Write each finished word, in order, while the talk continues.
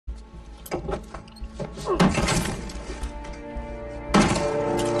Oh,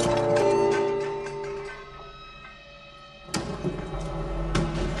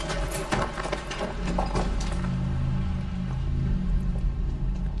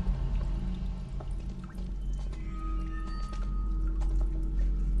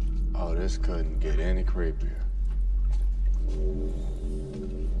 this couldn't get any creepier.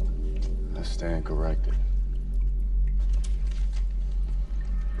 I stand corrected.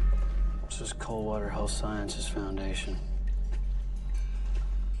 This is Coldwater Health Sciences Foundation.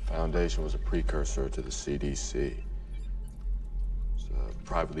 Foundation was a precursor to the CDC. It's a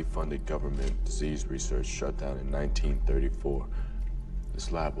privately funded government disease research shut down in 1934.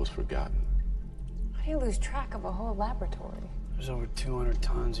 This lab was forgotten. How do you lose track of a whole laboratory? There's over 200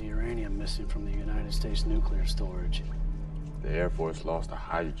 tons of uranium missing from the United States nuclear storage. The Air Force lost a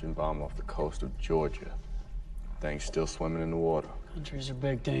hydrogen bomb off the coast of Georgia. Things still swimming in the water. Countries are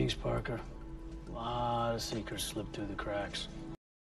big things, Parker. A lot of secrets slip through the cracks.